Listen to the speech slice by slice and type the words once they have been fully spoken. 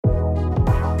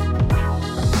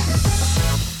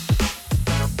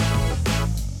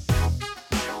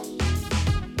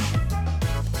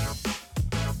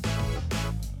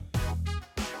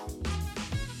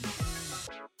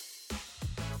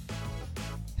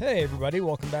Hey everybody,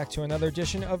 welcome back to another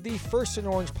edition of the First and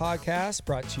Orange podcast,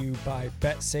 brought to you by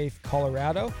BetSafe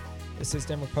Colorado. This is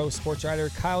Denver Post sports writer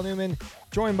Kyle Newman,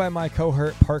 joined by my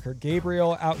cohort Parker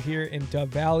Gabriel out here in Dove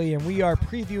Valley, and we are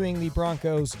previewing the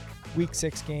Broncos Week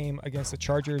 6 game against the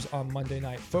Chargers on Monday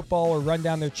Night Football. We'll run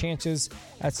down their chances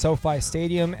at SoFi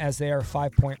Stadium as they are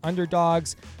 5-point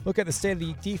underdogs, look at the state of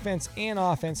the defense and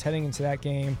offense heading into that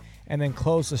game, and then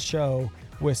close the show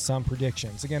with some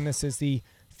predictions. Again, this is the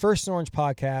First and Orange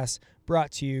podcast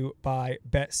brought to you by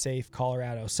BetSafe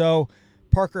Colorado. So,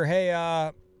 Parker, hey,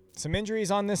 some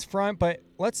injuries on this front, but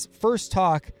let's first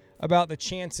talk about the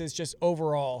chances just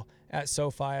overall at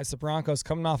SoFi as the Broncos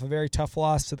coming off a very tough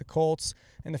loss to the Colts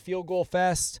in the Field Goal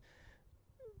Fest.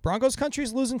 Broncos country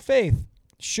is losing faith.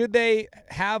 Should they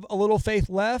have a little faith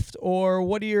left, or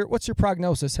what's your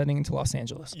prognosis heading into Los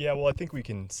Angeles? Yeah, well, I think we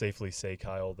can safely say,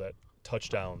 Kyle, that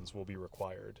touchdowns will be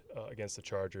required against the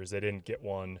Chargers. They didn't get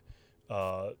one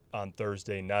on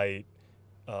Thursday night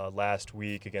last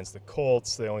week against the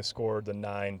Colts. They only scored the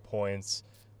 9 points.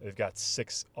 They've got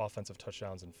 6 offensive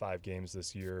touchdowns in 5 games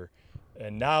this year.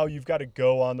 And now you've got to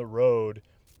go on the road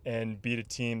and beat a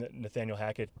team that Nathaniel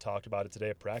Hackett talked about it today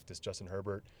at practice. Justin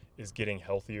Herbert is getting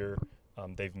healthier.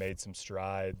 They've made some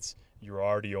strides. You're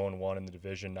already 0-1 in the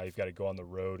division. Now you've got to go on the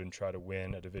road and try to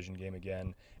win a division game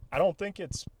again. I don't think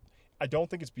it's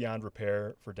beyond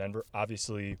repair for Denver.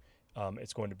 Obviously,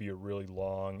 it's going to be a really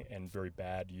long and very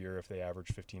bad year if they average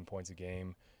 15 points a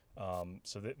game.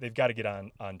 So they've got to get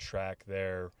on track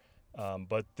there.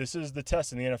 But this is the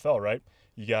test in the NFL, right?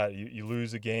 You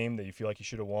lose a game that you feel like you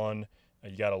should have won.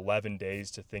 You got 11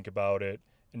 days to think about it.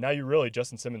 And now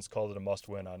Justin Simmons called it a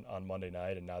must-win on Monday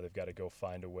night, and now they've got to go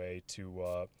find a way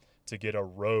to get a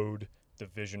road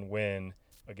division win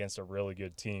against a really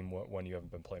good team when you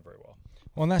haven't been playing very well.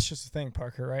 Well, and that's just the thing,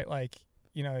 Parker, right? Like,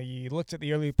 you looked at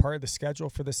the early part of the schedule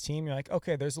for this team. You're like,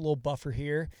 okay, there's a little buffer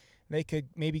here. They could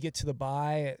maybe get to the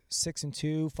bye at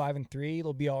 6-2, 5-3.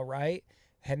 It'll be all right.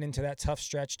 Heading into that tough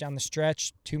stretch down the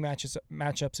stretch, 2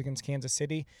 matchups against Kansas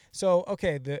City. So,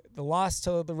 okay, the loss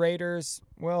to the Raiders,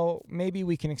 well, maybe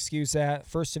we can excuse that.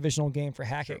 First divisional game for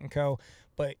Hackett and co.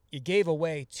 But you gave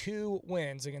away 2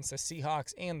 wins against the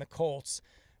Seahawks and the Colts.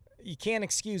 You can't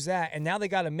excuse that. And now they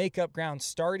got to make up ground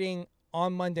starting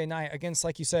on Monday night against,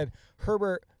 like you said,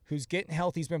 Herbert, who's getting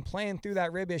healthy. He's been playing through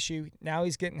that rib issue. Now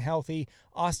he's getting healthy.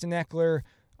 Austin Eckler,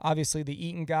 obviously the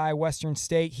Eaton guy, Western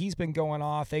State, he's been going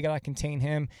off. They got to contain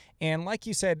him. And like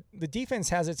you said, the defense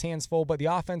has its hands full, but the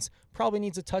offense probably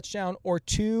needs a touchdown or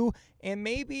 2 and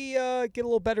maybe get a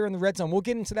little better in the red zone. We'll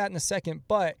get into that in a second.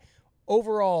 But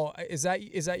overall, is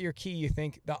that your key? You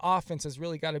think the offense has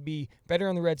really got to be better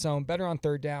in the red zone, better on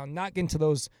third down, not get into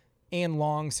those and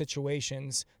long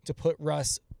situations to put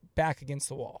Russ back against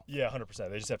the wall? Yeah,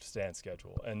 100%. They just have to stay on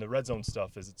schedule. And the red zone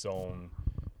stuff is its own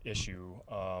issue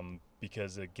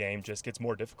because the game just gets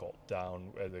more difficult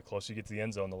down. The closer you get to the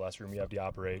end zone, the less room you have to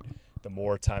operate, the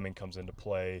more timing comes into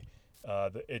play.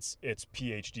 It's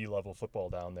PhD level football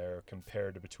down there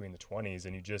compared to between the 20s,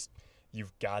 and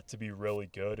you've got to be really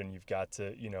good, and you've got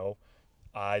to,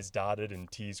 I's dotted and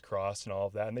T's crossed and all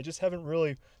of that. And they just haven't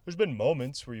really – there's been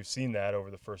moments where you've seen that over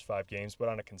the first 5 games, but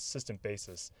on a consistent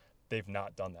basis, they've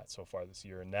not done that so far this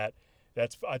year. And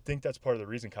I think that's part of the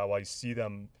reason, Kyle, why you see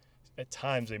them at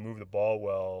times they move the ball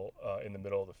well in the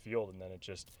middle of the field, and then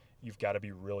you've got to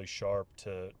be really sharp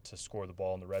to score the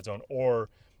ball in the red zone, or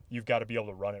you've got to be able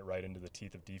to run it right into the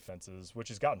teeth of defenses, which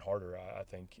has gotten harder, I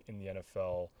think, in the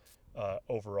NFL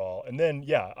overall. And then,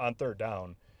 on third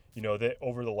down,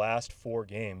 over the last 4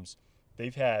 games,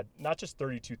 they've had not just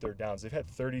 32 third downs, they've had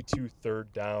 32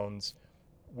 third downs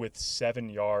with 7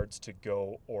 yards to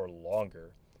go or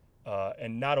longer.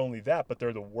 And not only that, but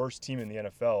they're the worst team in the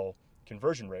NFL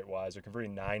conversion rate-wise. They're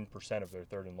converting 9% of their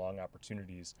third and long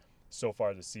opportunities so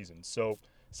far this season. So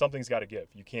something's got to give.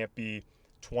 You can't be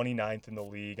 29th in the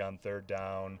league on third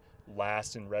down,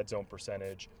 last in red zone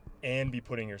percentage, and be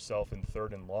putting yourself in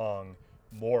third and long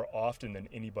more often than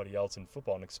anybody else in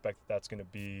football and expect that's going to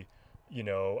be,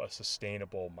 a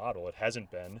sustainable model. It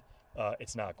hasn't been.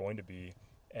 It's not going to be.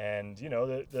 And,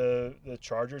 the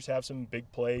Chargers have some big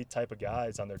play type of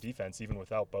guys on their defense, even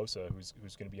without Bosa,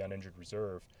 who's going to be on injured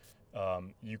reserve.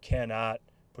 You cannot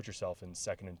put yourself in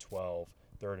 2nd and 12,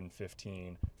 3rd and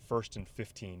 15, 1st and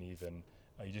 15 even.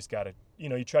 You just got to,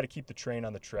 you try to keep the train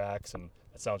on the tracks, and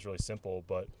that sounds really simple,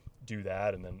 but do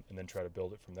that and then try to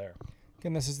build it from there.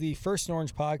 Again, this is the First and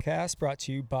Orange podcast brought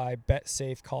to you by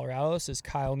BetSafe Colorado. This is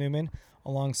Kyle Newman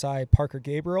alongside Parker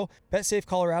Gabriel. BetSafe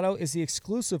Colorado is the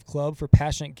exclusive club for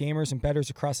passionate gamers and bettors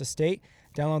across the state.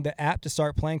 Download the app to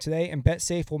start playing today, and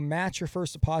BetSafe will match your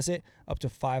first deposit up to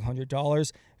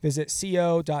 $500. Visit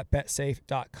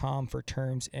co.betsafe.com for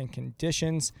terms and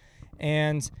conditions.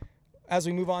 And as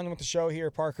we move on with the show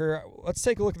here, Parker, let's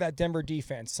take a look at that Denver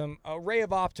defense. Some array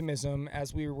of optimism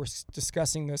as we were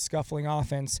discussing the scuffling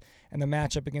offense and the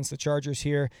matchup against the Chargers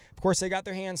here. Of course, they got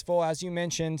their hands full, as you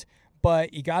mentioned,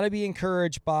 but you got to be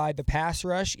encouraged by the pass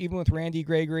rush, even with Randy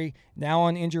Gregory now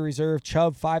on injury reserve.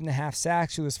 Chubb, 5.5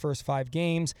 sacks through his first 5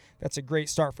 games. That's a great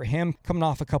start for him, coming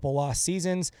off a couple lost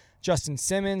seasons. Justin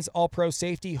Simmons, all-pro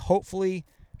safety, hopefully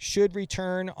should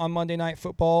return on Monday Night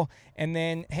Football. And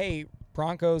then, hey,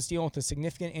 Broncos dealing with a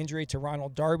significant injury to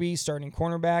Ronald Darby, starting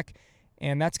cornerback,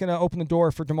 and that's going to open the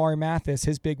door for Damari Mathis,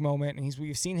 his big moment. And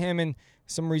we've seen him in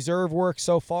some reserve work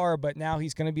so far, but now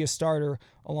he's going to be a starter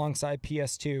alongside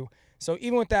PS2. So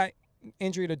even with that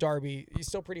injury to Darby, he's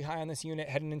still pretty high on this unit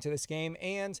heading into this game.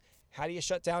 And how do you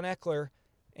shut down Eckler?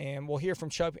 And we'll hear from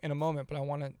Chubb in a moment, but I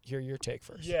want to hear your take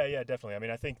first. Yeah, definitely. I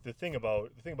mean, I think the thing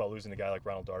about losing a guy like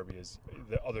Ronald Darby is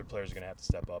the other players are going to have to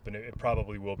step up, and it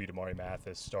probably will be Damari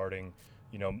Mathis starting.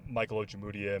 You know, Michael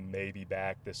Ojemudia may be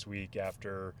back this week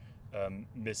after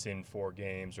missing 4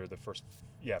 games, or the first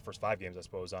 5 games, I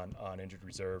suppose, on injured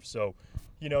reserve. So,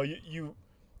 you know, you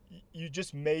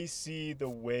just may see the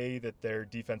way that their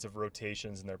defensive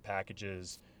rotations and their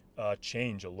packages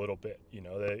change a little bit. You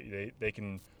know, they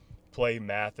can play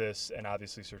Mathis and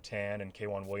obviously Surtain and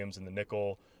K'Wan Williams in the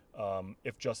nickel.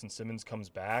 If Justin Simmons comes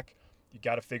back, you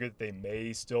got to figure that they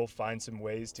may still find some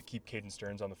ways to keep Caden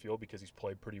Stearns on the field because he's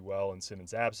played pretty well in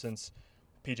Simmons' absence.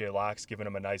 PJ Locke's giving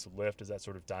him a nice lift as that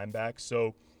sort of dime back.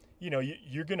 So, you know,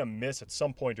 you're going to miss at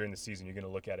some point during the season. You're going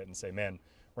to look at it and say, man,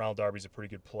 Ronald Darby's a pretty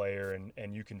good player,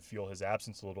 and you can feel his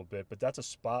absence a little bit. But that's a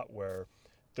spot where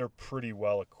they're pretty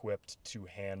well equipped to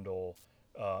handle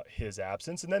his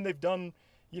absence. And then they've done,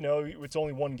 you know, it's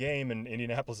only 1 game, and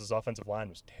Indianapolis' offensive line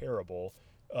was terrible.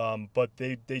 But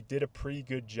they did a pretty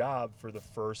good job for the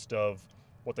first of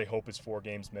what they hope is 4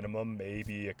 games minimum,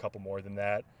 maybe a couple more than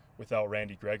that, without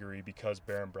Randy Gregory, because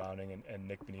Baron Browning and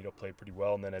Nick Benito played pretty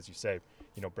well. And then, as you say,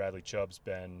 you know, Bradley Chubb's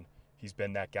been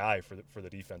that guy for the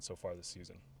defense so far this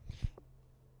season.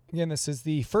 Again, this is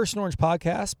the First and Orange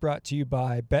podcast brought to you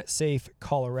by BetSafe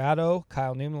Colorado.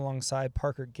 Kyle Newman alongside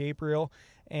Parker Gabriel.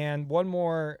 And one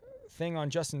more thing on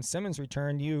Justin Simmons'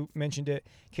 return, you mentioned it,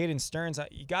 Caden Stearns.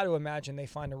 You got to imagine they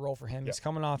find a role for him. He's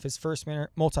coming off his first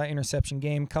multi-interception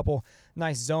game, couple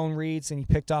nice zone reads, and he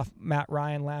picked off Matt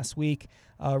Ryan last week,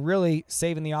 really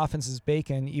saving the offense's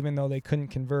bacon, even though they couldn't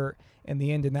convert in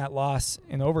the end in that loss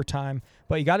in overtime.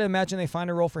 But you got to imagine they find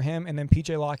a role for him. And then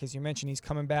PJ Locke, as you mentioned, he's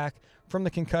coming back from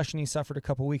the concussion he suffered a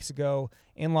couple weeks ago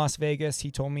in Las Vegas. He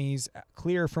told me he's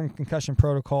clear from concussion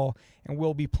protocol and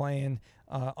will be playing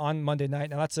on Monday night.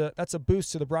 Now that's a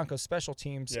boost to the Broncos special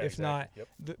teams, if not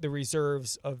the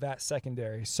reserves of that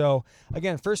secondary. So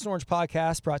again, First and Orange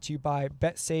podcast brought to you by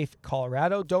BetSafe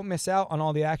Colorado. Don't miss out on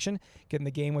all the action. Get in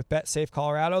the game with BetSafe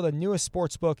Colorado, the newest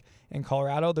sports book in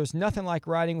Colorado. There's nothing like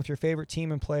riding with your favorite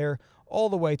team and player all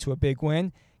the way to a big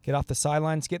win. Get off the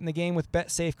sidelines, get in the game with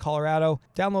BetSafe Colorado.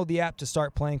 Download the app to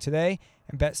start playing today,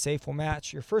 and BetSafe will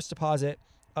match your first deposit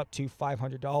up to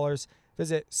 $500.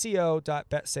 Visit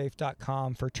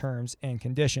co.betsafe.com for terms and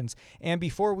conditions. And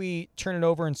before we turn it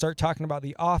over and start talking about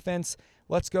the offense,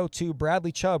 let's go to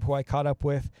Bradley Chubb, who I caught up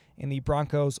with in the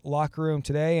Broncos locker room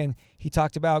today, and he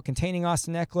talked about containing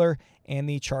Austin Eckler and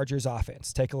the Chargers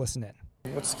offense. Take a listen in.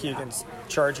 What's the key against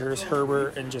Chargers,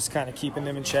 Herbert, and just kind of keeping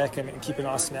them in check and keeping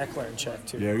Austin Eckler in check,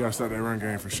 too? Yeah, we got to start that run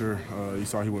game for sure. You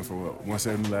saw he went for,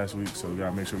 170 last week, so we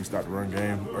got to make sure we start the run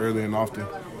game early and often.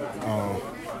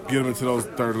 Get him into those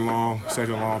third and long,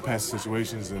 second and long passing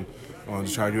situations, and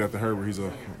just try to get after Herbert. He's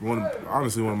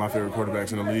honestly one of my favorite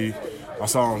quarterbacks in the league. I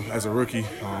saw him as a rookie,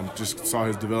 just saw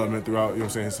his development throughout,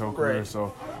 his whole career. Right.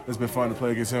 So it's been fun to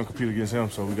play against him, compete against him.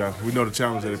 So we know the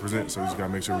challenge that it presents, so we just got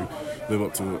to make sure we live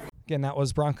up to it. Again, that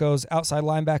was Broncos outside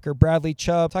linebacker Bradley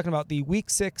Chubb talking about the Week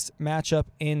 6 matchup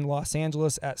in Los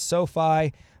Angeles at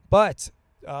SoFi. But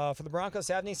for the Broncos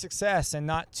to have any success and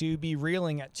not to be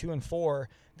reeling at 2-4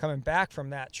 coming back from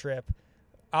that trip,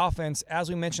 offense, as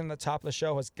we mentioned at the top of the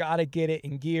show, has got to get it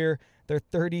in gear. They're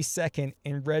 32nd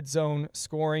in red zone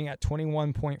scoring at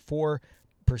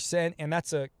 21.4%, and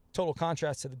that's a total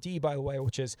contrast to the D, by the way,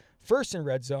 which is first in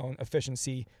red zone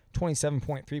efficiency,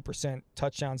 27.3%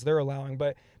 touchdowns they're allowing.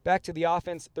 But back to the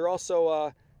offense, they're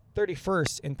also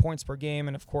 31st in points per game,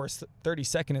 and of course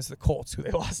 32nd is the Colts, who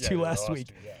they lost to last week.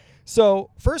 So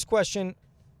first question,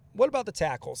 what about the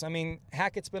tackles? I mean,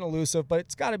 Hackett's been elusive, but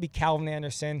it's got to be Calvin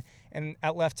Anderson. And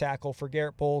at left tackle for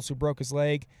Garrett Bowles, who broke his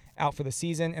leg, out for the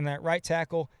season. And that right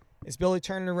tackle, is Billy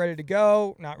Turner ready to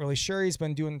go? Not really sure. He's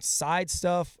been doing side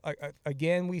stuff.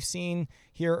 Again, we've seen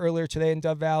here earlier today in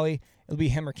Dove Valley. It'll be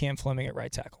him or Cam Fleming at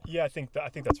right tackle. Yeah, I think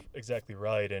that's exactly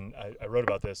right. And I wrote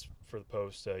about this for the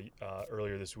Post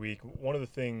earlier this week. One of the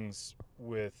things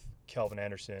with Calvin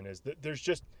Anderson is that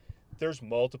there's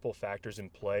multiple factors in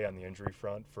play on the injury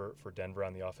front for Denver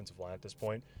on the offensive line at this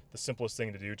point. The simplest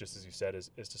thing to do, just as you said, is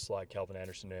to slide Calvin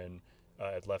Anderson in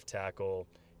at left tackle.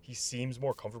 He seems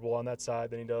more comfortable on that side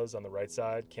than he does on the right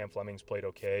side. Cam Fleming's played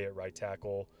okay at right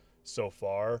tackle so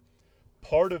far.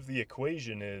 Part of the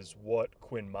equation is what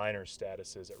Quinn Minor's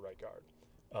status is at right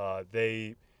guard.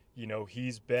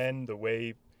 He's been the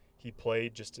way he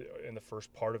played just in the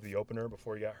first part of the opener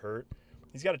before he got hurt.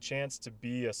 He's got a chance to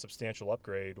be a substantial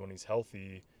upgrade when he's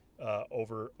healthy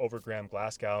over Graham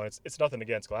Glasgow. And it's nothing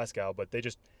against Glasgow, but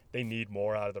they need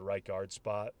more out of the right guard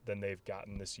spot than they've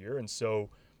gotten this year. And so,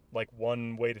 like,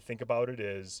 one way to think about it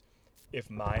is if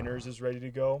Minors is ready to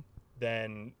go,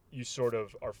 then you sort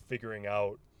of are figuring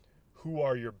out who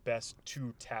are your best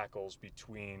two tackles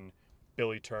between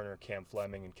Billy Turner, Cam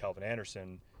Fleming, and Calvin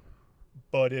Anderson.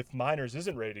 But if Minors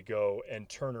isn't ready to go and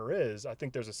Turner is, I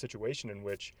think there's a situation in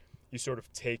which you sort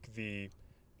of take the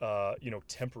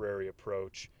temporary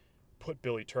approach, put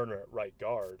Billy Turner at right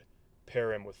guard,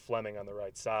 pair him with Fleming on the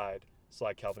right side,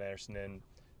 slide Calvin Anderson in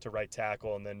to right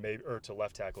tackle, and then to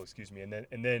left tackle,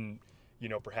 and then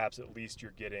perhaps at least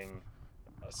you're getting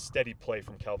a steady play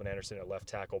from Calvin Anderson at left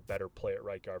tackle, better play at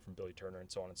right guard from Billy Turner,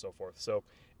 and so on and so forth. So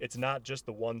it's not just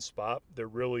the one spot. They're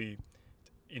really,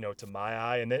 to my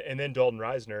eye, and then Dalton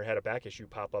Reisner had a back issue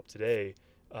pop up today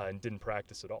and didn't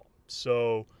practice at all.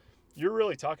 So you're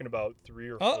really talking about 3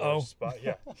 or 4 spots.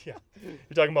 Yeah.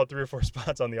 You're talking about 3 or 4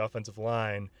 spots on the offensive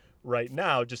line right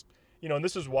now. Just, and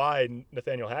this is why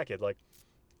Nathaniel Hackett,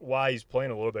 why he's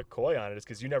playing a little bit coy on it is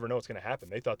because you never know what's going to happen.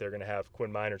 They thought they were going to have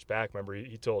Quinn Minors back. Remember,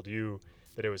 he told you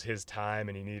that it was his time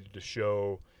and he needed to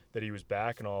show that he was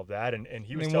back and all of that. And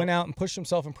he went out and pushed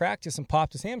himself in practice and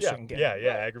popped his hamstring again.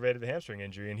 Yeah, aggravated the hamstring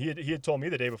injury. And he had told me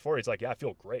the day before, he's like, yeah, I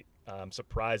feel great. I'm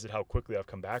surprised at how quickly I've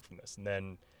come back from this. And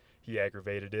then he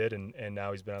aggravated it, and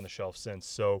now he's been on the shelf since.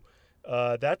 So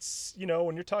that's,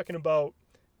 when you're talking about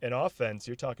an offense,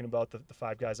 you're talking about the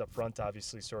 5 guys up front,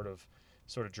 obviously sort of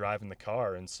driving the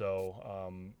car. And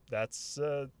so that's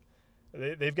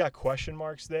they've got question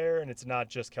marks there, and it's not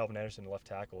just Calvin Anderson left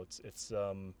tackle. It's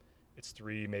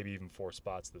 3, maybe even 4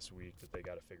 spots this week that they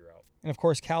got to figure out. And of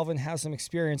course, Calvin has some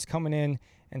experience coming in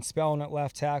and spelling at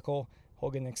left tackle.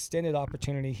 He'll get an extended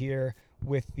opportunity here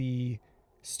with the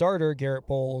starter Garrett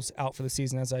Bowles out for the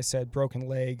season. As I said, broken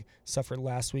leg, suffered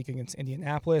last week against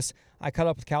Indianapolis. I caught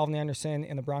up with Calvin Anderson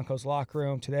in the Broncos locker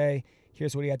room today.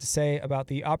 Here's what he had to say about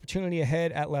the opportunity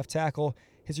ahead at left tackle,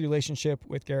 his relationship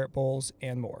with Garrett Bowles,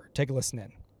 and more. Take a listen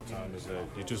in. Is that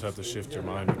you just have to shift your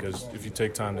mind, because if you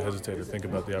take time to hesitate or think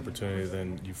about the opportunity,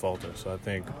 then you falter. So I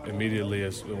think immediately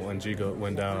when Gigo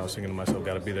went down, I was thinking to myself,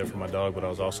 got to be there for my dog, but I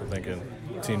was also thinking,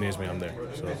 team needs me, I'm there.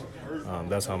 So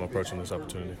that's how I'm approaching this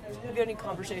opportunity. Have you had any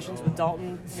conversations with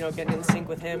Dalton, getting in sync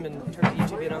with him in terms of you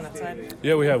two being on that side?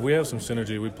 Yeah, we have some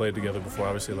synergy. We played together before.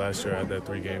 Obviously last year I had that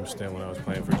 3-game stint when I was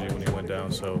playing for G when he went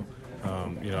down. So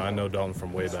I know Dalton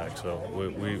from way back, so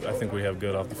I think we have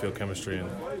good off-the-field chemistry, and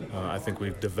I think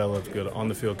we've developed good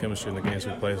on-the-field chemistry in the games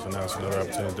we play, so now it's another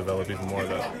opportunity to develop even more of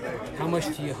that. How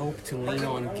much do you hope to lean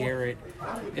on Garrett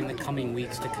in the coming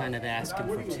weeks to kind of ask him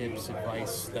for tips,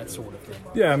 advice, that sort of thing?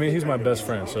 Yeah, I mean, he's my best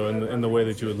friend, so in the way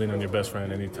that you would lean on your best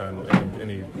friend anytime,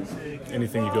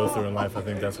 anything you go through in life, I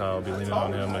think that's how I'll be leaning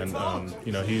on him, and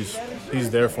he's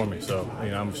there for me, so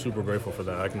I'm super grateful for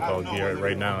that. I can call Garrett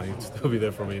right now, and he'd still be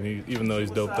there for me, and even though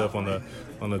he's doped up on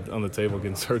the table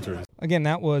getting surgery. Again,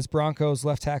 that was Broncos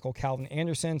left tackle Calvin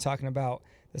Anderson talking about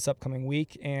this upcoming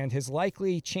week and his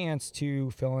likely chance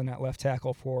to fill in at left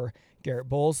tackle for Garrett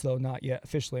Bowles, though not yet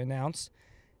officially announced.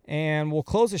 And we'll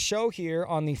close the show here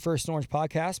on the First Orange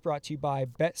podcast, brought to you by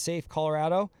BetSafe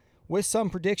Colorado, with some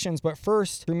predictions. But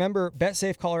first, remember,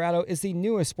 BetSafe Colorado is the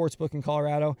newest sportsbook in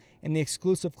Colorado and the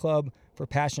exclusive club for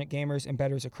passionate gamers and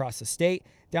bettors across the state.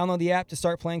 Download the app to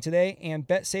start playing today, and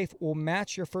BetSafe will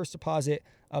match your first deposit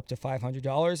up to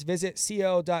 $500. Visit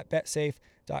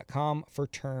co.betsafe.com for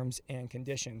terms and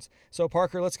conditions. So,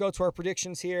 Parker, let's go to our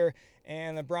predictions here.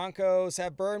 And the Broncos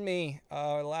have burned me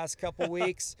the last couple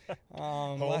weeks,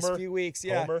 last few weeks.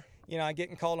 Yeah. Homer. I'm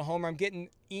getting called a homer. I'm getting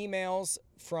emails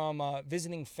from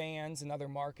visiting fans in other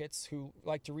markets who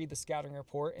like to read the scouting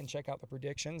report and check out the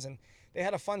predictions. And they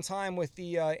had a fun time with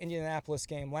the Indianapolis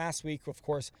game last week. Of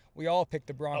course, we all picked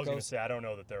the Broncos. I was going to say, I don't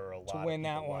know that there are a lot of win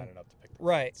people that one. lining up to pick the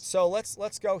Right. Broncos. So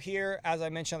let's go here. As I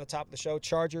mentioned at the top of the show,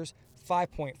 Chargers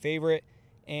 5-point favorite.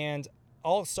 And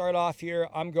I'll start off here.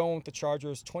 I'm going with the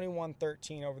Chargers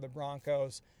 21-13 over the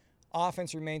Broncos.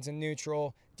 Offense remains in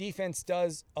neutral. Defense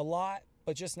does a lot,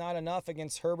 but just not enough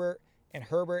against Herbert. And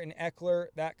Herbert and Eckler,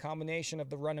 that combination of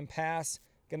the run and pass,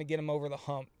 going to get them over the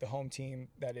hump, the home team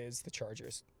that is the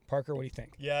Chargers. Parker, what do you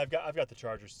think? Yeah, I've got the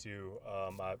Chargers too.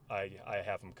 I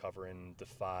have them covering the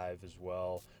 5 as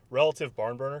well. Relative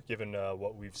barn burner, given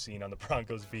what we've seen on the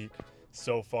Broncos beat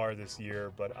so far this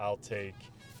year, but I'll take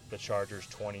the Chargers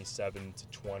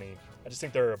 27-20. I just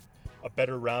think they're a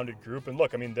better rounded group. And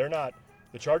look, I mean,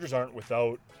 the Chargers aren't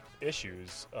without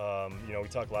issues. We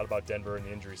talk a lot about Denver and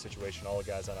the injury situation, all the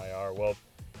guys on IR. Well,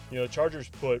 the Chargers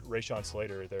put Rashawn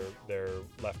Slater, their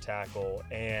left tackle,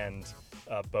 and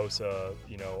Bosa,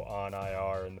 on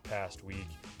IR in the past week,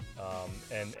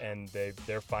 and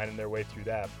they're finding their way through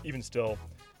that. Even still,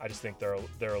 I just think they're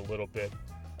a little bit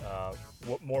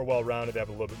more well-rounded. They have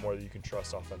a little bit more that you can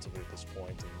trust offensively at this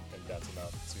point, and that's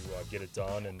enough to get it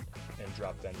done and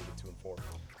drop Denver to 2-4.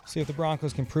 See if the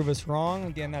Broncos can prove us wrong.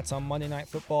 Again, that's on Monday Night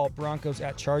Football, Broncos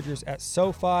at Chargers at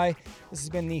SoFi. This has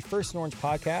been the First and Orange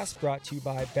podcast brought to you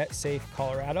by BetSafe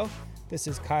Colorado. This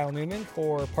is Kyle Newman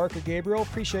for Parker Gabriel.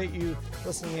 Appreciate you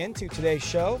listening in to today's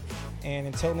show. And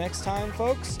until next time,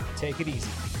 folks, take it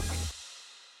easy.